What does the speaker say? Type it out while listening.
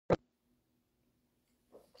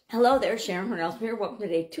Hello there, Sharon Horne-Ellstrom here. Welcome to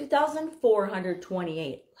day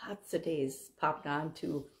 2428. Lots of days popped on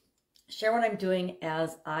to share what I'm doing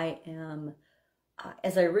as I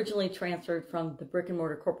originally transferred from the brick and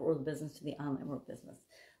mortar corporate world of business to the online world of business.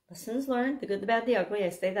 Lessons learned, the good, the bad, the ugly. I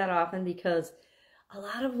say that often because a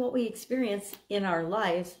lot of what we experience in our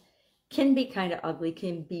lives can be kind of ugly,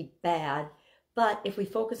 can be bad. But if we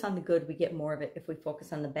focus on the good, we get more of it. If we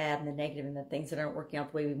focus on the bad and the negative and the things that aren't working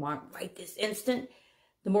out the way we want right this instant,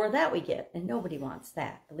 the more of that we get, and nobody wants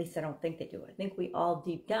that. At least I don't think they do. I think we all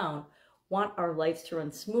deep down want our lives to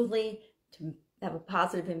run smoothly, to have a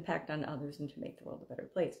positive impact on others, and to make the world a better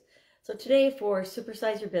place. So today for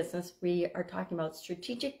Supersize Your Business, we are talking about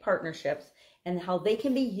strategic partnerships and how they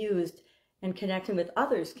can be used and connecting with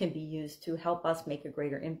others can be used to help us make a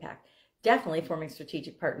greater impact. Definitely forming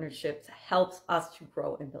strategic partnerships helps us to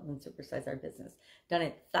grow and build and supersize our business. Done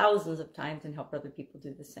it thousands of times and help other people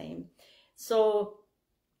do the same. So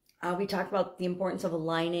we talked about the importance of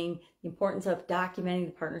aligning, the importance of documenting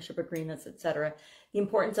the partnership agreements, etc., the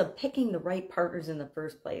importance of picking the right partners in the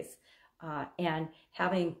first place, and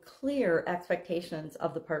having clear expectations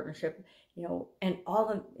of the partnership, and all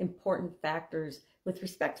the important factors with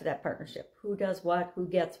respect to that partnership. Who does what, who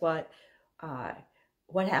gets what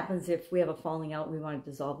happens if we have a falling out and we want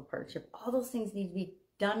to dissolve the partnership. All those things need to be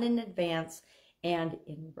done in advance and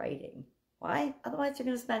in writing. Why? Otherwise, you're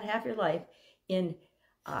going to spend half your life in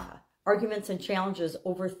arguments and challenges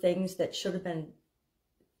over things that should have been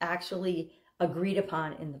actually agreed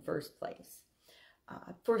upon in the first place.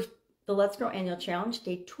 For the Let's Grow Annual Challenge,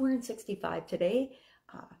 day 265 today,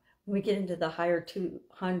 when we get into the higher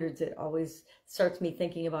 200s, it always starts me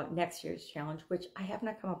thinking about next year's challenge, which I have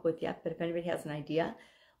not come up with yet, but if anybody has an idea,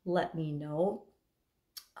 let me know.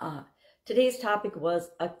 Today's topic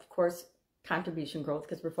was, of course, contribution growth,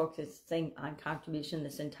 because we're focusing on contribution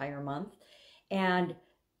this entire month, and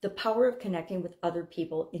the power of connecting with other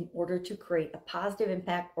people in order to create a positive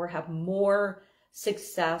impact or have more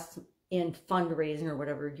success in fundraising or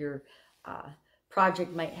whatever your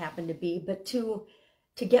project might happen to be, but to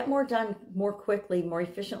get more done more quickly, more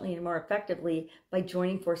efficiently, and more effectively by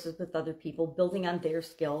joining forces with other people, building on their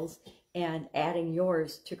skills, and adding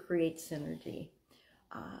yours to create synergy.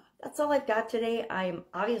 That's all I've got today. I'm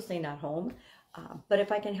obviously not home. But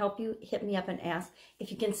if I can help you, hit me up and ask. If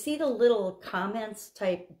you can see the little comments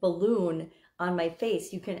type balloon on my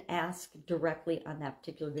face, you can ask directly on that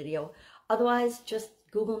particular video. Otherwise, just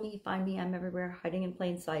Google me, find me. I'm everywhere, hiding in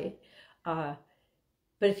plain sight. But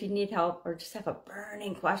if you need help or just have a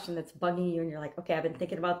burning question that's bugging you and you're like, okay, I've been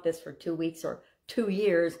thinking about this for 2 weeks or 2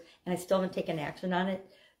 years and I still haven't taken action on it,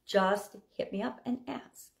 just hit me up and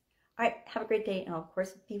ask. All right, have a great day, and I'll, of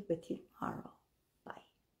course, be with you tomorrow.